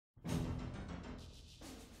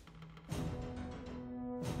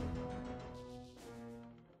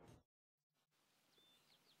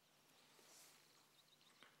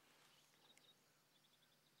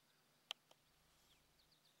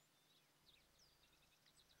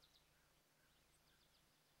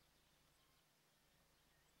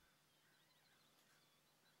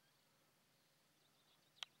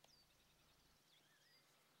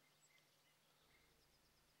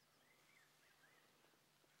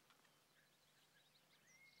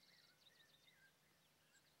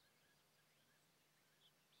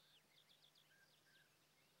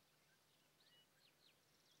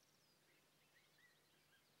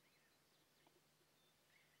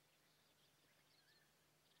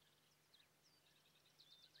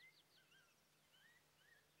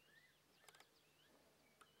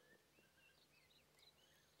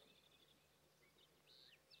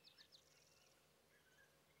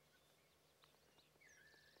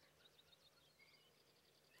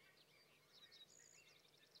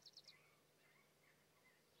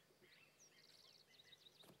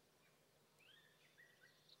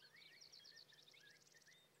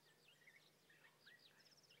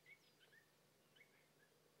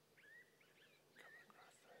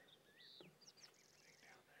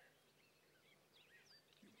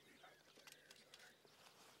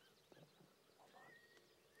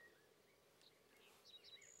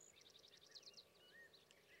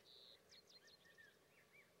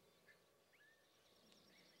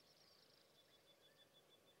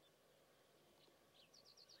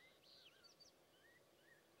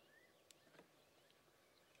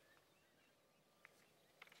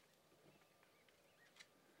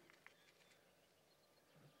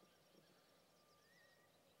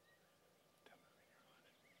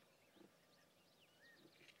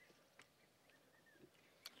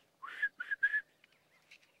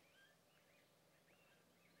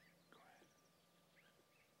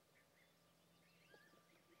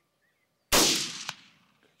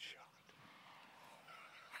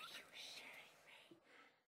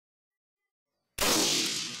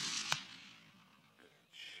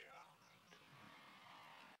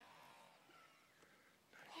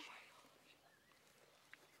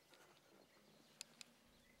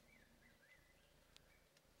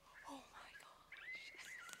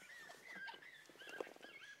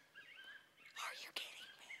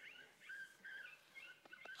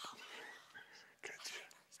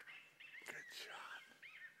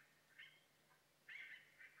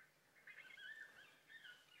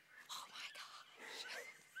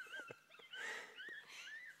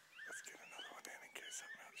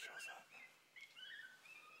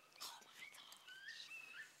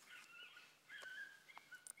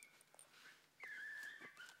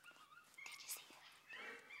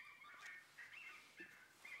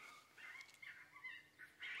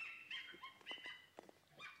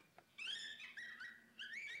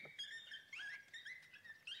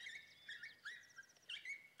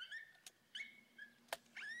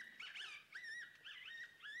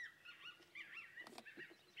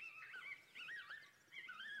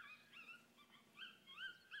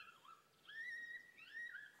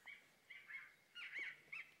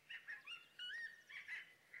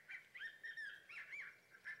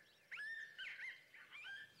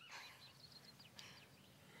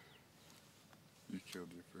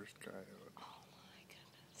killed your first coyote. Oh my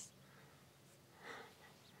goodness.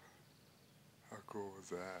 How cool was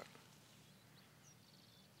that?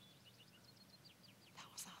 That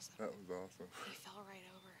was awesome. That was awesome. He fell right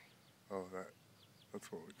over. Oh,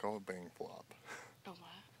 that's what we call a bang flop. Oh,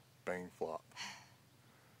 what? Bang flop.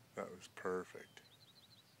 That was perfect.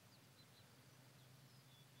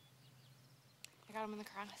 I got him in the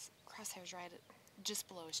crosshairs right just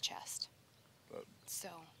below his chest. That so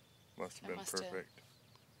must have been perfect.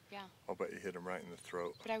 Yeah. I'll bet you hit him right in the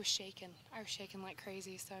throat. But I was shaking. I was shaking like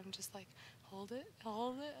crazy, so I'm just like, hold it,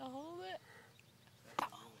 hold it, hold it.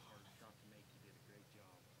 That's a really hard shot to make. You did a great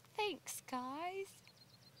job. Thanks, guys.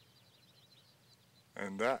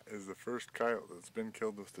 And that is the first coyote that's been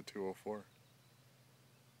killed with the 204.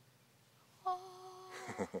 Oh.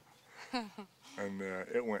 And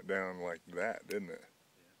it went down like that, didn't it?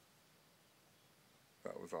 Yeah.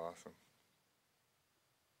 That was awesome.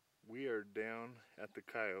 We are down at the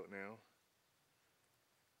coyote now.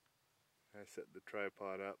 I set the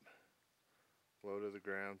tripod up low to the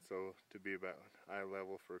ground so to be about eye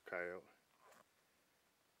level for a coyote.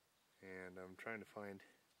 And I'm trying to find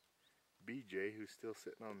BJ, who's still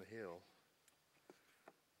sitting on the hill.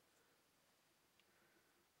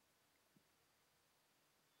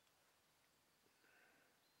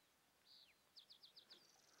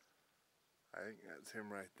 I think that's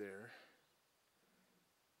him right there.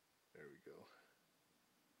 There we go.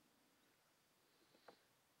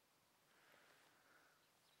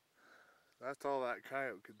 That's all that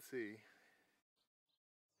coyote could see.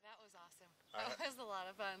 That was awesome. That was a lot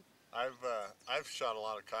of fun. I've shot a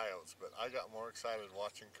lot of coyotes, but I got more excited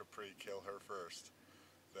watching Capree kill her first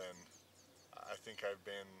than I think I've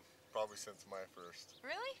been probably since my first.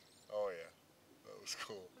 Really? Oh yeah, that was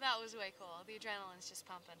cool. That was way cool. The adrenaline's just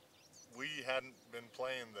pumping. We hadn't been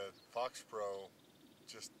playing the Fox Pro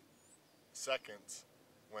just seconds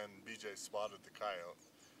when BJ spotted the coyote.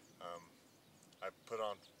 I put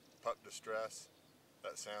on pup distress.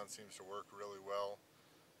 That sound seems to work really well.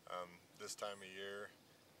 This time of year,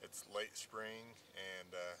 it's late spring,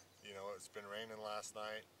 and you know, it's been raining last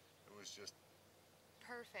night. It was just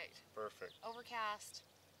perfect. Perfect. Overcast.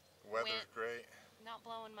 Weather's Wind, great. not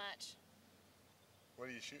blowing much. What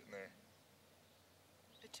are you shooting there?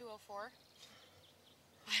 A 204.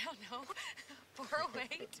 I don't know.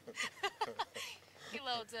 408. He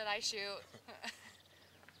loads it, I shoot.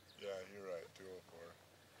 Yeah, you're right, 204.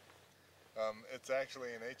 It's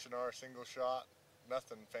actually an H&R single shot,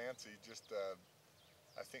 nothing fancy, just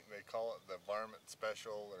I think they call it the Varmint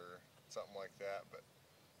Special or something like that, but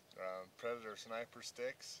Predator sniper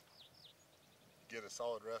sticks, you get a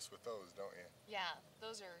solid rest with those, don't you? Yeah,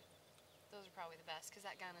 those are probably the best because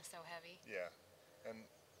that gun is so heavy. Yeah, and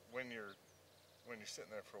when you're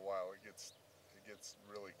sitting there for a while, it gets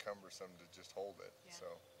really cumbersome to just hold it. Yeah. So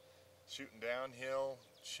shooting downhill,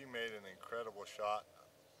 she made an incredible shot.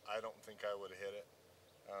 I don't think I would have hit it.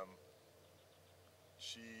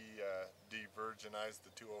 She de-virginized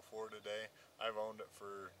the 204 today. I've owned it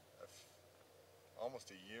for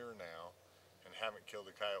almost a year now and haven't killed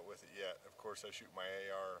a coyote with it yet. Of course, I shoot my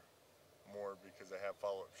AR more because I have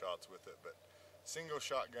follow-up shots with it, but single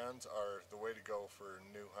shotguns are the way to go for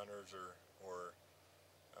new hunters or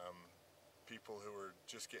people who are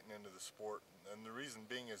just getting into the sport. And the reason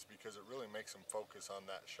being is because it really makes them focus on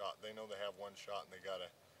that shot. They know they have one shot and they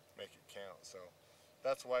gotta make it count. So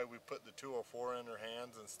that's why we put the 204 in her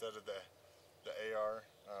hands instead of the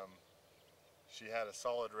AR. She had a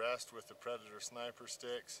solid rest with the Predator sniper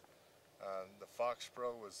sticks. The Fox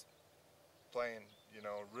Pro was playing, you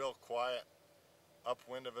know, real quiet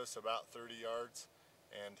upwind of us about 30 yards,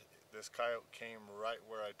 and this coyote came right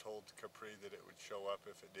where I told Capree that it would show up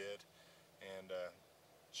if it did, and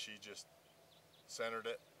she just centered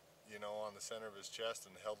it, you know, on the center of his chest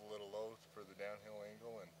and held a little low for the downhill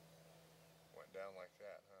angle and went down like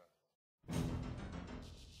that.